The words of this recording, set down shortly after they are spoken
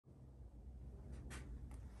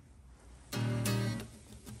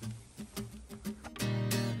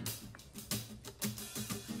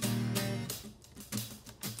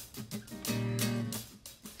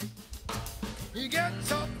He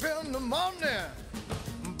gets up in the morning,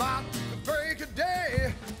 about the break of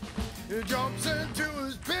day. He jumps into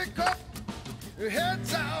his pickup, he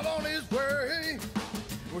heads out on his way.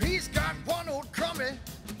 Well, he's got one old crummy,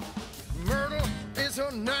 Myrtle is her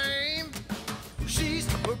name.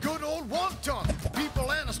 She's a good old one-ton,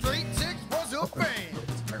 people and a straight six was her fame.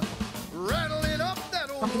 Rattling up that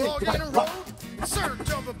old logging road, in search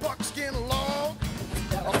of a buckskin log.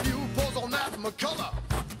 A few pulls on that McCullough,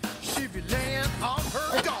 she be laying on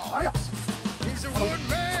her dogs. He's a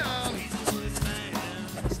woodman. He's a woodman.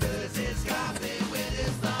 Stirs his coffee with his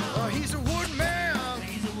thumb. He's a woodman.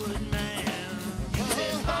 He's a woodman. Uses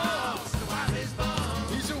his balls to wipe his bum.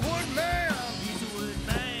 He's a woodman. He's a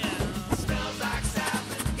woodman. Smells like sap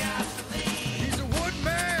and gasoline. He's a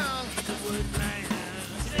woodman. He's a woodman.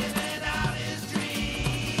 Living out his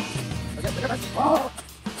dreams.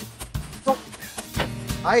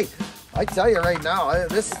 I tell you right now,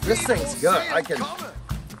 this thing's good. I can.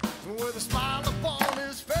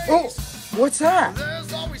 Oh, what's that?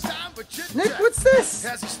 Nick, what's this?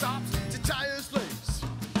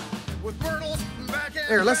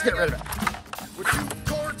 Here, let's get rid of it.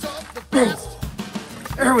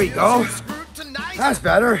 There we go. That's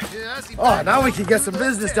better. Oh, now we can get some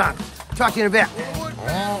business done. Talk to you in a bit.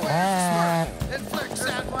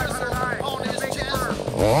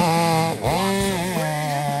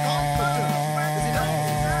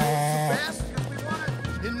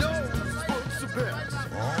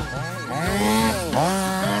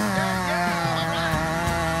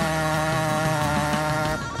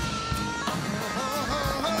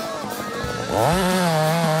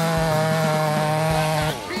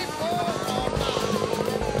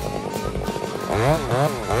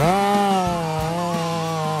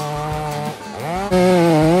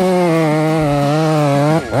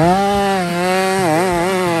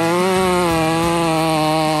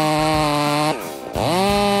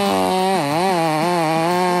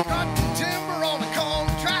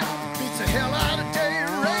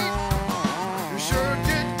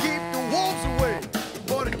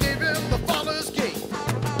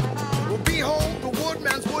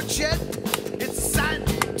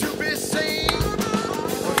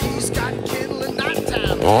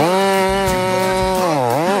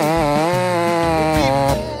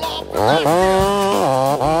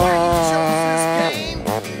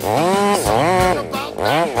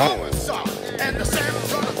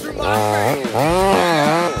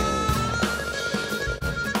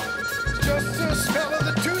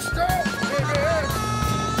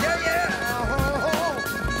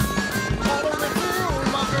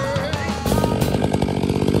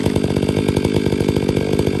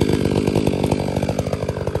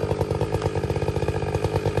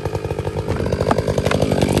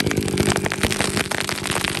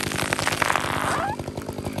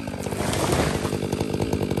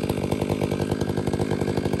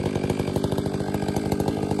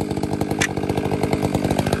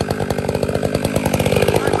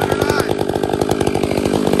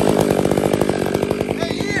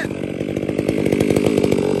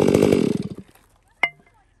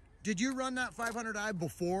 Did you run that 500i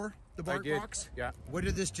before the bark box? Yeah. What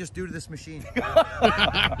did this just do to this machine?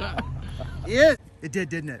 It did,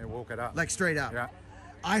 didn't it? It woke it up. Like straight up. Yeah.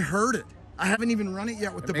 I heard it. I haven't even run it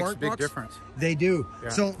yet with the bark box. It makes a big difference. They do.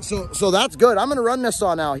 Yeah. So that's good. I'm gonna run this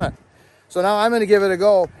saw now. So now I'm gonna give it a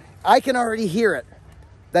go. I can already hear it.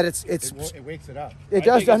 That it wakes it up. It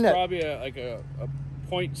does, doesn't it? It's probably a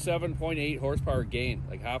 0.7, 0.8 horsepower gain,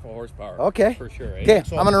 like half a horsepower. Okay. For sure. Eh? Okay,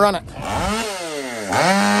 I'm gonna run it.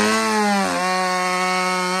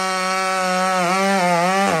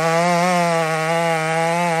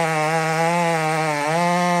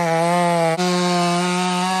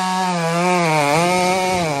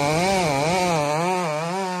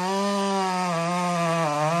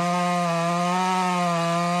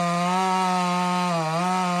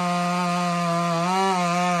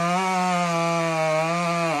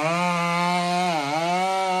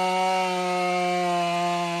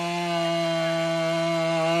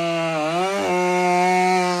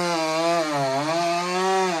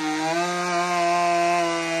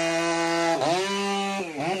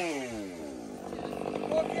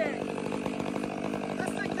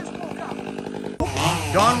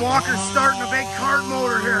 Don Walker's starting a big cart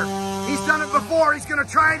motor here. He's done it before. He's going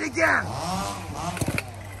to try it again.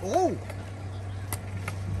 Oh.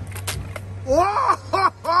 Whoa.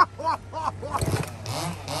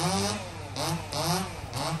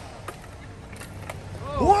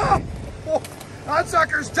 That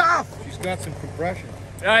sucker's tough. She's got some compression.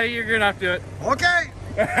 You're going to have to do it. Okay.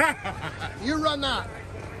 You run that.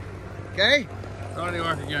 Okay? Not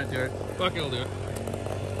anymore. You can't do it. Fuck it, I'll do it.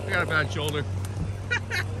 I got a bad shoulder.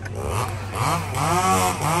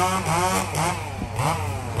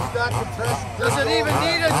 Does it even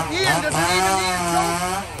need a, Ian, does it even need a choke?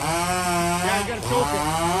 Yeah, you gotta choke it.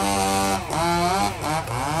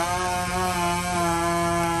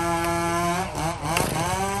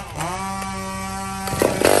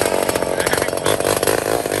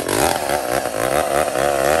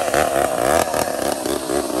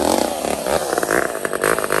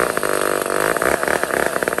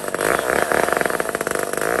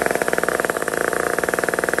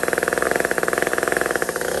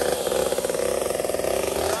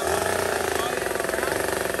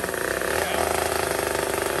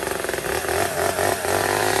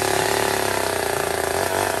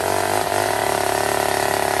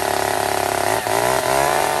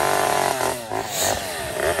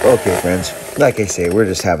 Okay, friends, like I say, we're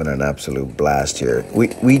just having an absolute blast here.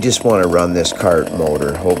 We just want to run this cart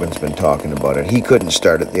motor. Hogan's been talking about it. He couldn't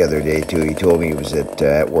start it the other day, too. He told me he was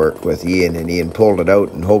at work with Ian, and Ian pulled it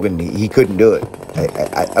out, and Hogan, he couldn't do it.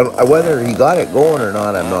 Whether he got it going or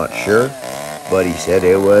not, I'm not sure, but he said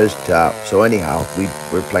it was tough. So anyhow,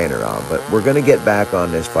 we're playing around, but we're going to get back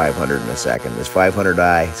on this 500 in a second. This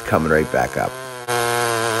 500i is coming right back up.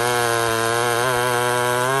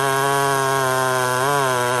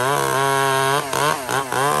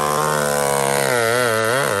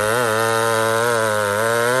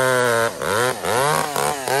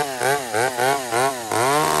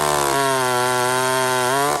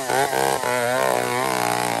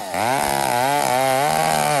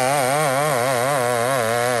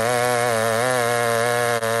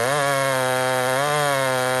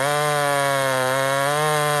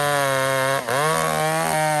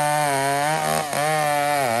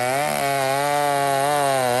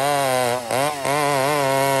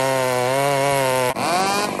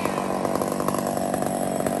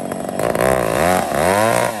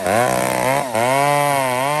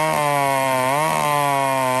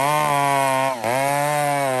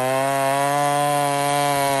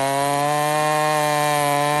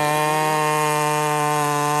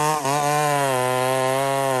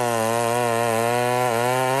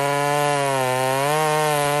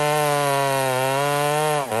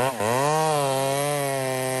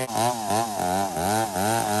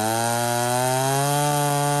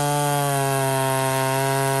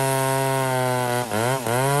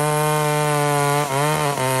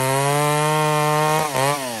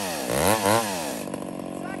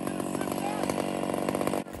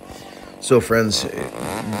 So friends,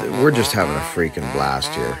 we're just having a freaking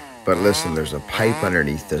blast here. But listen, there's a pipe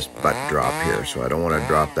underneath this butt drop here, so I don't want to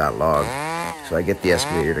drop that log. So I get the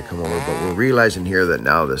excavator to come over, but we're realizing here that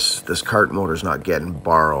now this cart motor's not getting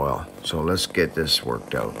bar oil. So let's get this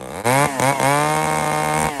worked out.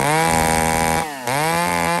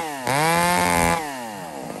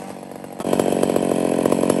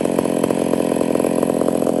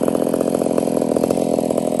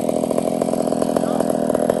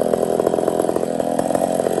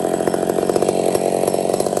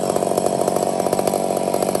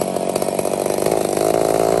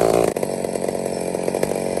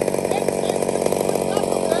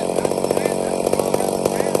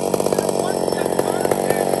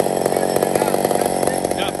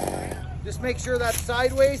 Make sure that's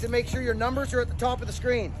sideways and make sure your numbers are at the top of the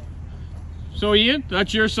screen. So Ian,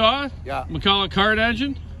 that's your saw? Yeah. McCulloch cart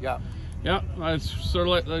engine? Yeah. Yeah, that's sort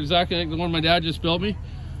of like exactly like the one my dad just built me.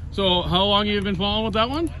 So how long have you been following with that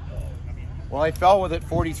one? Well, I fell with it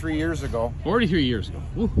 43 years ago. 43 years ago.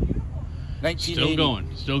 Woo. 1980. Still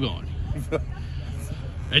going, still going.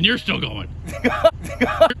 And you're still going.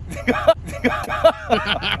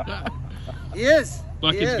 He is.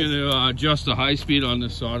 Bucket's going to adjust the high speed on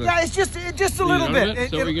this saw. Yeah, it's just a little bit. Is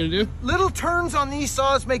that what you're going to do? Little turns on these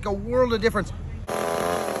saws make a world of difference.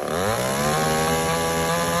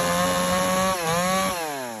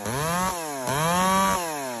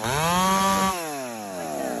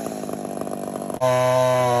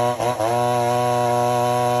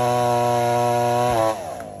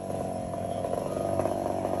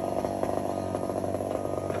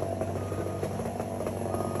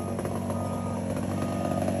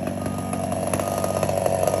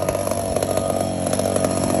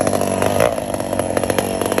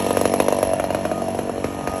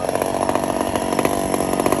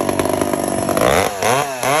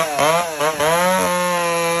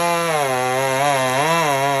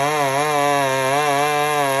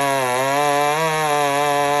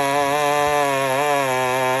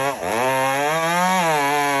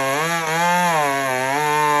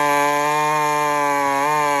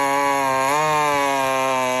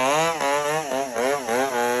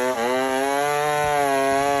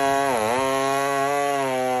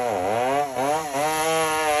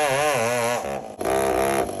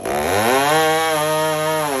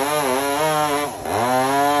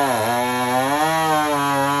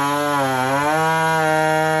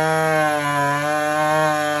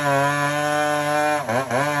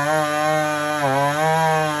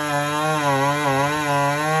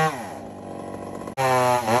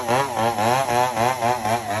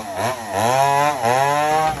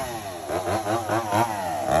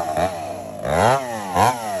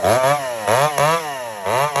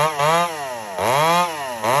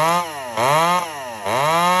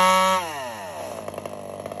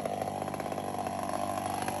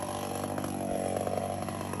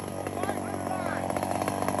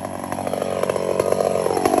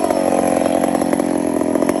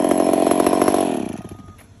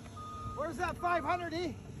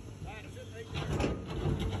 MS500i.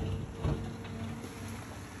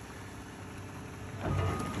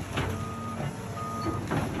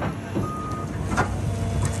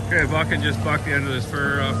 Okay, Bucket just bucked the end of this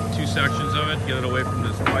fur off 2 sections of it, get it away from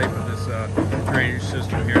this pipe and this drainage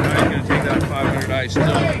system here. Now he's going to take that 500i still,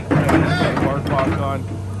 bark box on,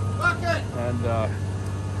 Bucket. and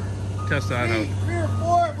test that out. 3 or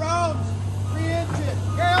 4 rounds, 3 inches.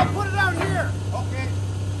 Okay, I'll put it out here. Okay.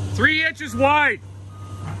 3 inches wide.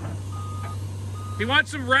 He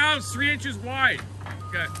wants some rounds 3 inches wide.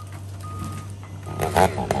 Okay.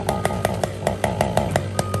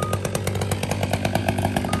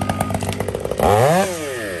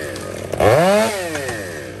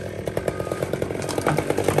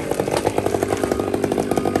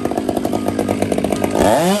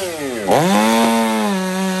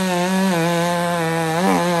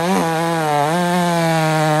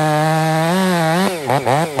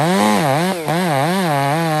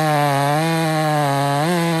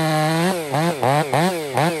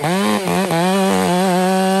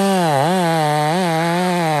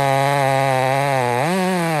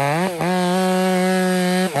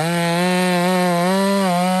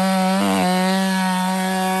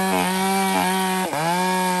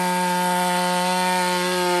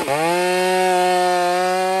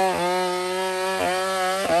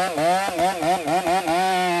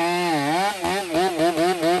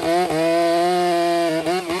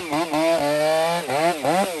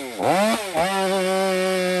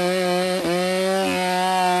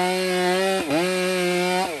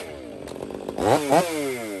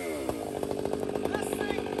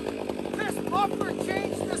 This buffer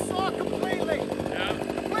changed the saw completely. Yeah.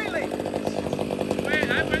 Completely. Wait,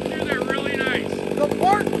 I went through there really nice. The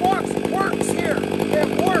bark box works here. It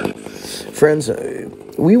works. Friends,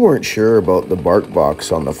 we weren't sure about the bark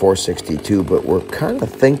box on the 462, but we're kind of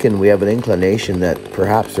thinking, we have an inclination that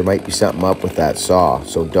perhaps there might be something up with that saw.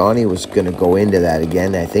 So Donnie was going to go into that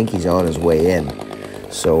again. I think he's on his way in.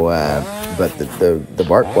 So, but the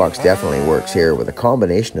bark box definitely works here with a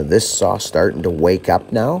combination of this saw starting to wake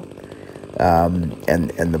up now,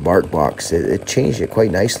 and the bark box. It changed it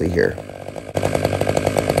quite nicely here.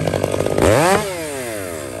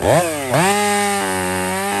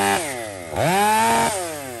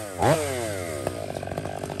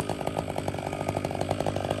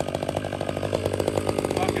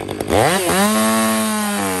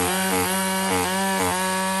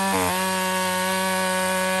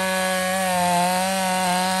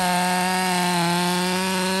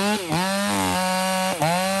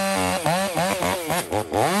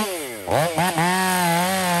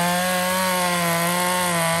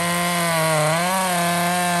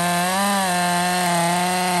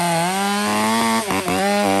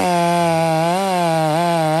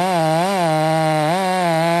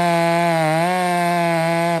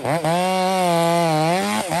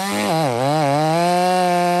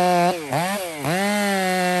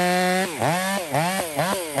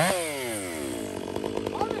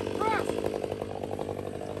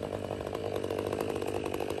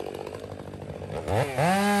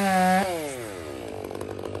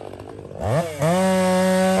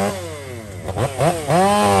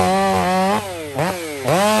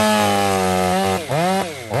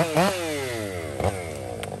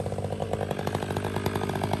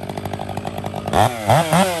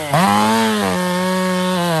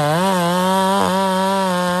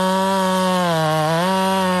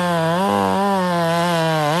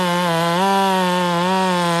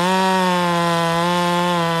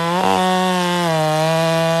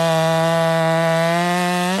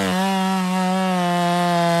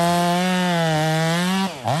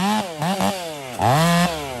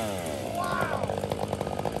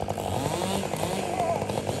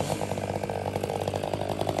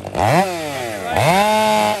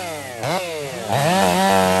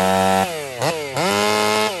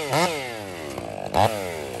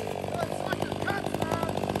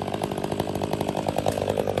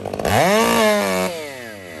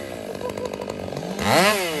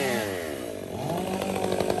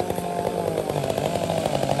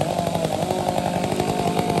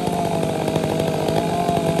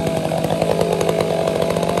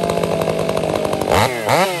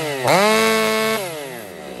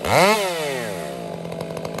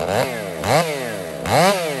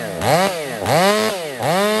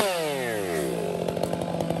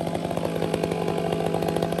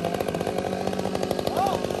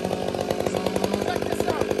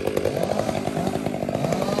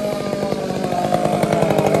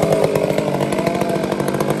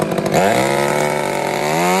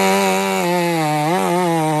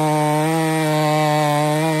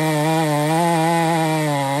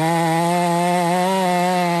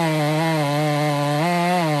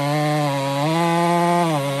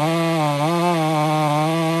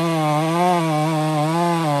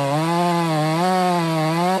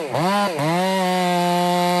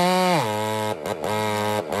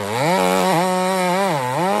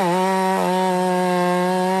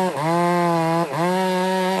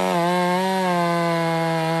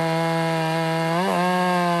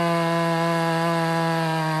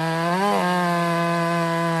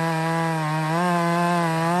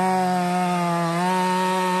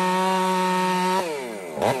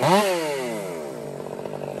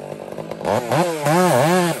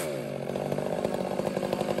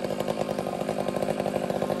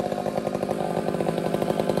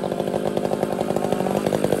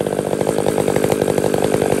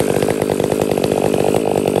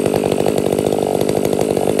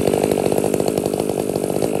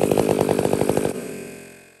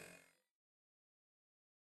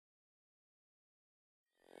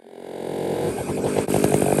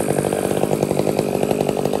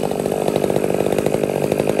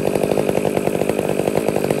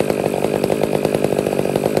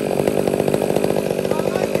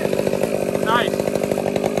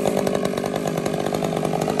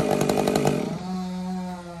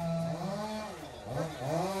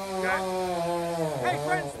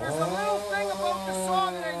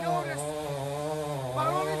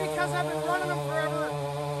 because I've been running them forever,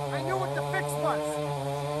 I knew what the fix was.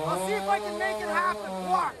 I'll see if I can make it happen.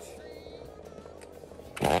 Watch.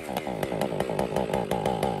 It's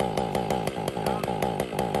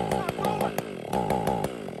not going.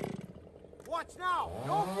 Watch now.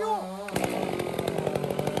 No fuel.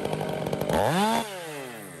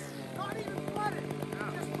 Not even flooded.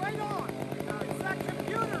 Just right on. It's that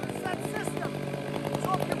computer. It's that system.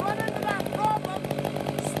 So if you run into that problem,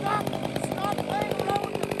 stop playing around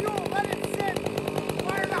with the fuel. Let it sit.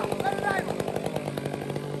 Fire it up. Let it idle.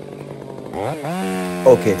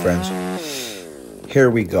 Okay, friends, here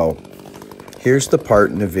we go. Here's the part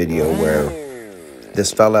in the video where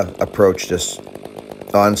this fella approached us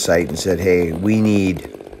on site and said, hey, we need,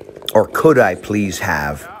 or could I please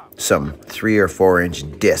have some 3 or 4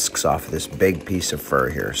 inch discs off of this big piece of fur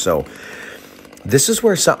here. So this is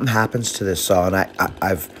where something happens to this saw, and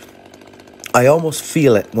I almost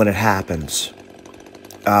feel it when it happens.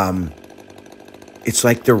 It's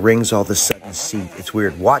like the rings all of a sudden seat. It's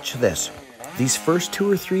weird. Watch this. These first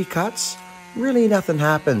 2 or 3 cuts, really nothing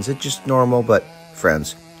happens. It's just normal, but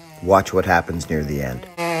friends, watch what happens near the end.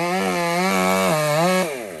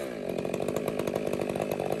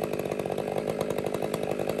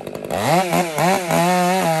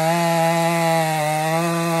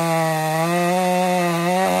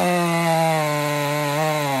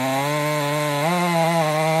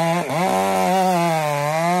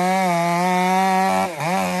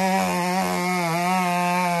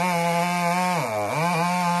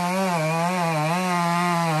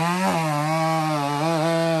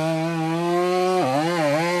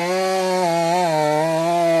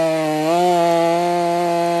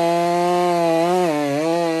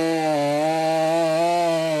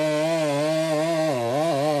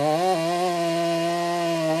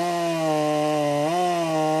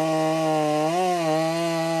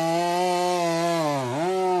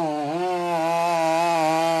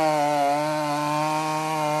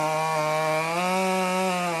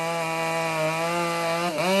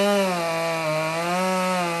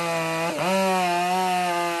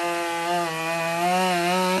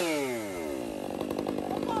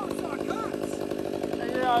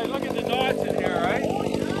 Look at the knots in here, right?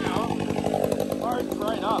 You know, hard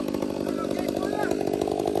right up.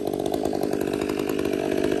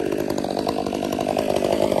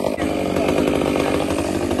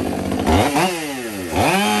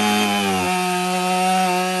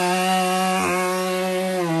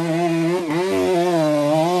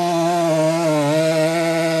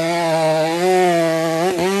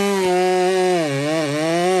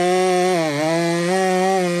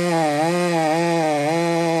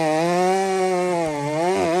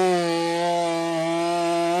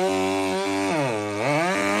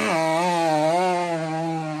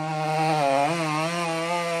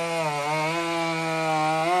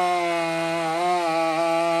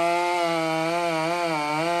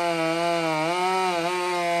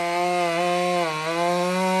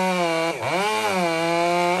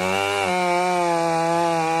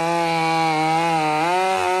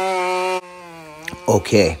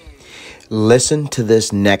 Okay, listen to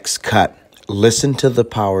this next cut. Listen to the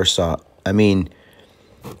power saw. I mean,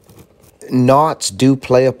 knots do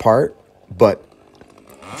play a part, but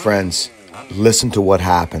friends, listen to what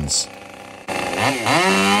happens.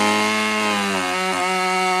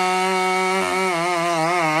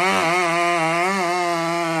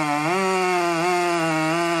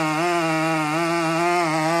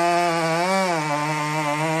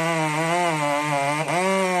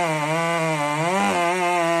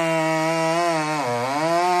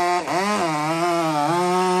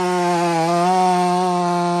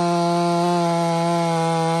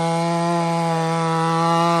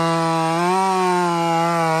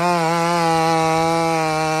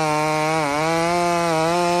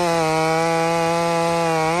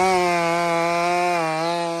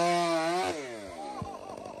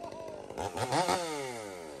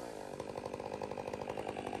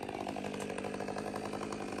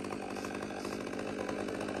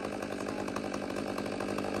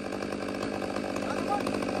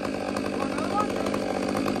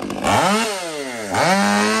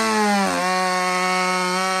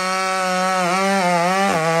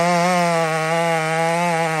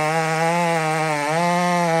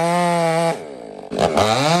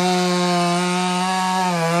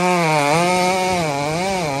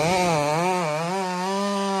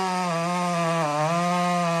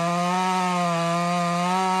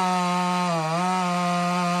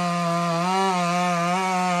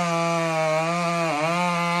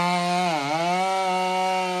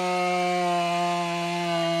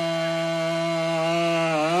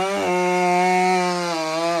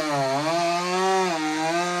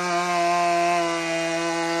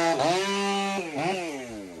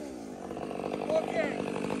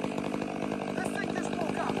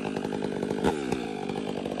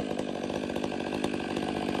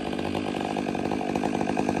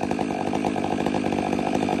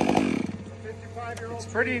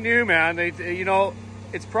 pretty new, man. You know,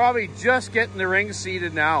 it's probably just getting the rings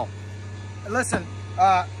seated now. Listen,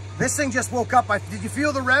 this thing just woke up. Did you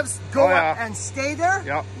feel the revs go up and stay there?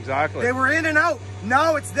 Yeah, exactly. They were in and out.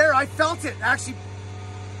 Now it's there. I felt it. Actually,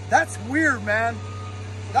 that's weird, man.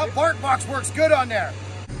 That bark box works good on there.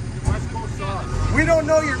 West Coast sauce. We don't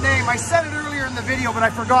know your name. I said it earlier in the video, but I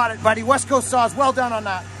forgot it, buddy. West Coast Saws. Well done on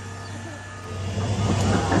that.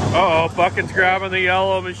 Uh oh, Bucket's grabbing the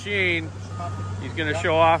yellow machine. He's going to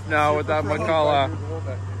show off now with that McCullough.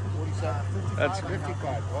 That's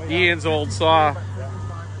Ian's old saw.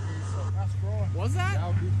 Was that?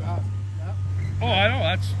 Oh, I know.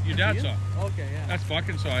 That's your dad's saw. Okay, yeah. That's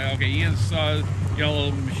Bucket's saw. Okay, Ian's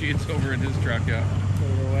yellow machine's over in his truck, yeah. Put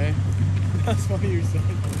it away. That's what you said.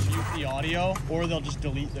 Shoot the audio, or they'll just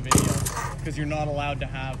delete the video. Because you're not allowed to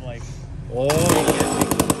have, like... Oh.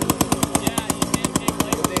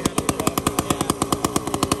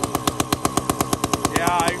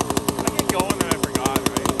 Yeah, I get going and I forgot,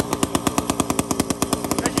 right?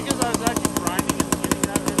 Especially because I was actually grinding at the beginning of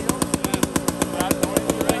that video. That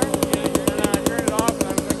noise, right? Yeah, and then I turned it off and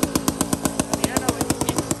I was like, at the end I was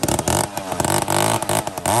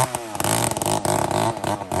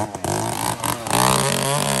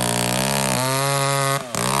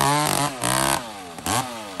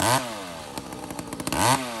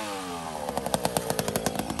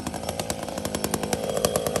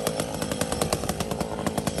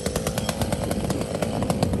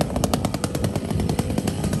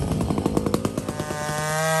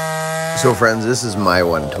So friends, this is my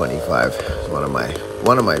 125. It's one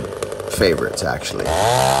of my favorites actually.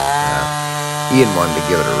 Ian wanted to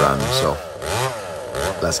give it a run, so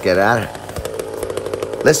let's get at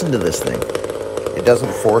it. Listen to this thing. It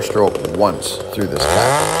doesn't four-stroke once through this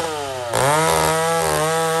cat.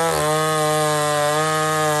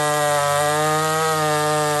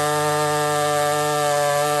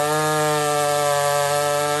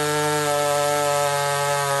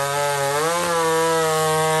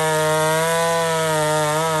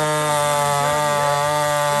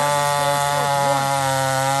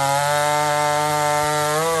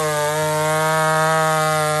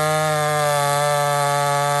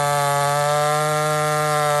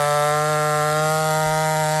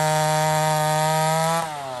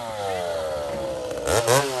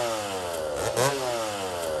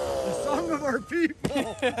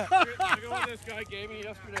 Look at what this guy gave me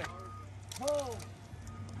yesterday.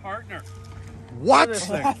 Partner. What?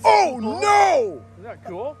 Oh no! Isn't that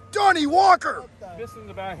cool? Johnny Walker! Missing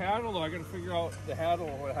the back handle though. I gotta figure out the handle,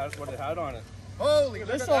 what it had on it. Holy,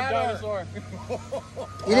 This old dinosaur.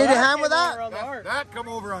 You need a hand with that? That come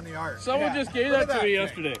over on the art. Someone just gave that to me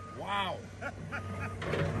yesterday. Wow.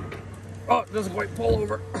 Oh, it doesn't quite pull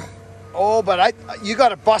over. Oh, but you got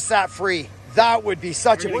to bust that free. That would be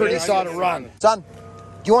such a pretty saw to run. Son, do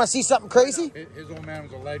you want to see something crazy? His old man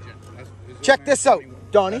was a legend. Check this out,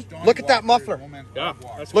 Donnie. Look at that muffler. Yeah,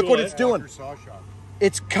 that's Look cool, what it's doing.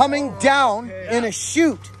 It's coming down in a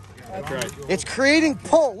chute. That's right. It's creating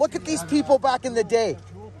pull. Look at these people back in the day.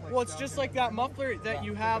 Well, it's just like that muffler that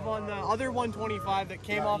you have on the other 125 that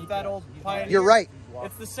came off that old Pioneer. You're right.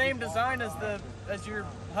 It's the same design as your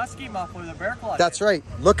Husky muffler, the Bear Claw. That's right.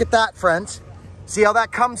 Look at that, friends. See how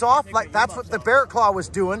that comes off? Like that's what the Bear Claw was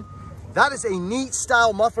doing. That is a neat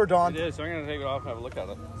style muffler, Don. It is. So I'm gonna take it off and have a look at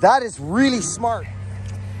it. That is really smart.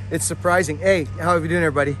 It's surprising. Hey, how are you doing,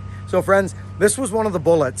 everybody? So, friends, this was one of the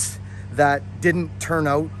bullets that didn't turn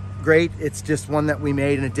out great. It's just one that we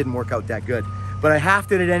made and it didn't work out that good. But I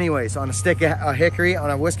hafted it anyways on a stick of hickory on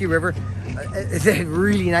a Whiskey River. It's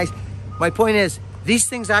really nice. My point is, these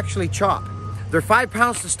things actually chop. They're 5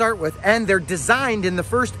 pounds to start with, and they're designed in the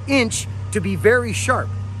first inch to be very sharp.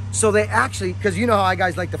 So they actually, because you know how I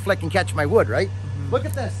guys like to flick and catch my wood, right? Mm-hmm. Look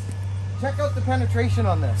at this. Check out the penetration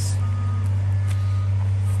on this.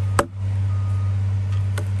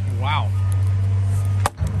 Wow.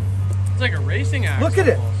 It's like a racing axe. Look at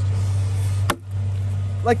it.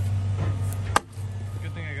 Like,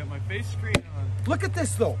 good thing I got my face screen on. look at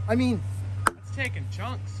this though. I mean, It's taking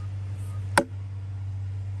chunks.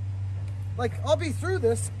 like I'll be through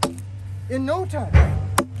this in no time.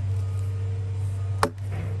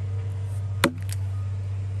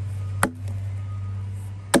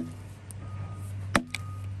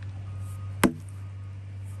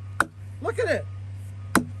 Look at it.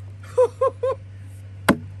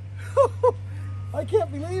 I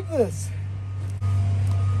can't believe this.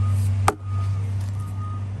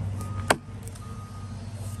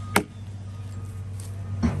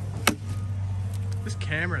 This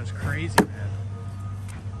camera is crazy, man.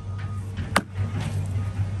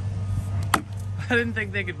 I didn't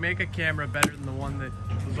think they could make a camera better than the one that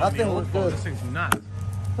was on the Nothing old looked phone. good. This thing's nuts.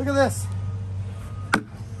 Look at this.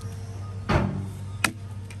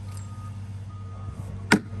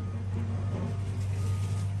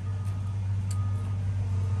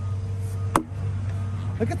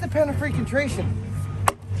 Look at the penetration.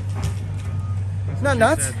 Not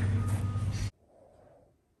nuts? Said.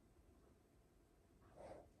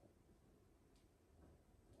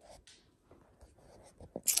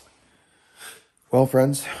 Well,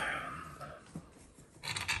 friends,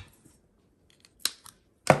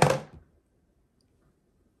 the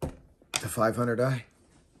 500i.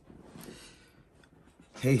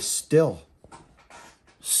 Hey, Stihl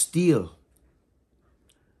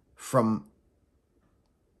from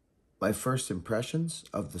my first impressions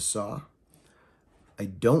of the saw. I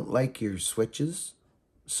don't like your switches,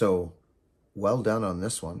 so well done on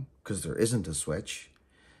this one, because there isn't a switch.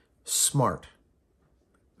 Smart,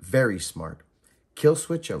 very smart. Kill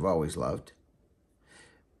switch I've always loved.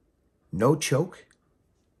 No choke,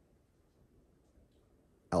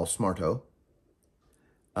 al smarto.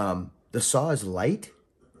 The saw is light.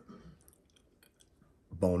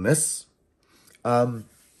 Bonus.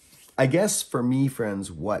 I guess for me,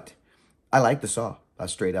 friends, I like the saw. I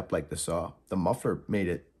straight up like the saw. The muffler made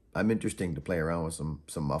it. I'm interested to play around with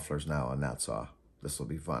some mufflers now on that saw. This will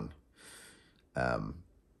be fun.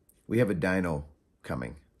 We have a dyno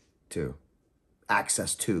coming too.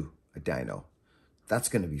 Access to a dyno. That's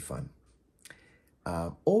going to be fun.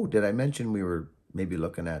 Oh, did I mention we were maybe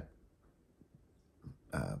looking at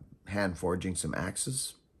hand forging some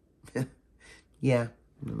axes? Yeah,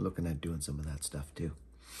 I'm looking at doing some of that stuff too.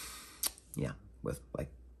 Yeah, with like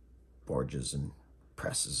forges and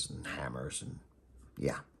presses and hammers and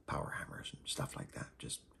yeah, power hammers and stuff like that.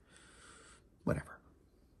 Just whatever.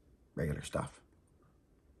 Regular stuff.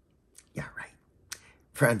 Yeah, right.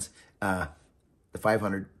 Friends, the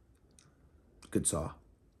 500, good saw.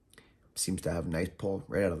 Seems to have a nice pull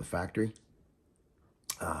right out of the factory.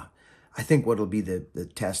 I think what'll be the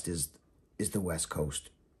test is the West Coast,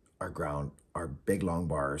 our ground, our big long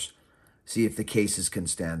bars. See if the cases can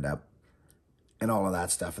stand up and all of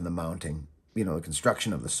that stuff and the mounting. You know, the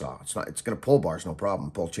construction of the saw. It's going to pull bars, no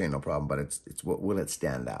problem. Pull chain, no problem. But it's what will it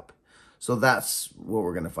stand up? So that's what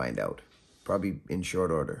we're going to find out. Probably in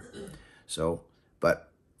short order. So,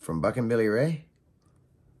 but from Buck and Billy Ray,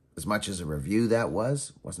 as much as a review that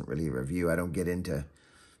wasn't really a review. I don't get into,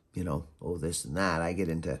 you know, oh, this and that. I get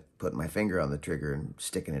into putting my finger on the trigger and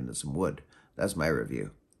sticking it into some wood. That's my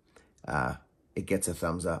review. It gets a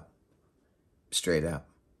thumbs up. Straight up.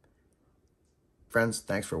 Friends,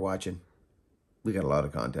 thanks for watching. We got a lot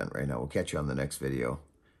of content right now. We'll catch you on the next video.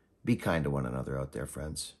 Be kind to one another out there,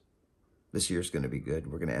 friends. This year's going to be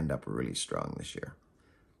good. We're going to end up really strong this year.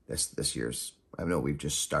 This year's, I know we've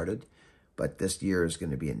just started, but this year is going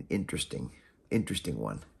to be an interesting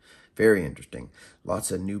one. Very interesting.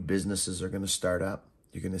 Lots of new businesses are going to start up.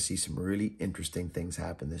 You're going to see some really interesting things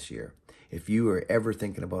happen this year. If you are ever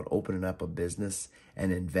thinking about opening up a business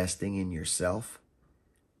and investing in yourself,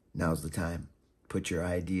 now's the time. Put your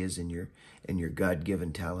ideas and your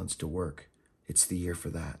God-given talents to work. It's the year for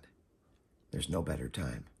that. There's no better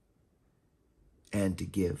time. And to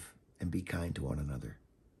give and be kind to one another.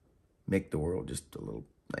 Make the world just a little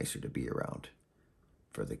nicer to be around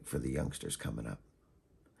for the youngsters coming up.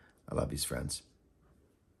 I love you, friends.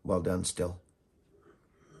 Well done still.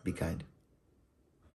 Be kind.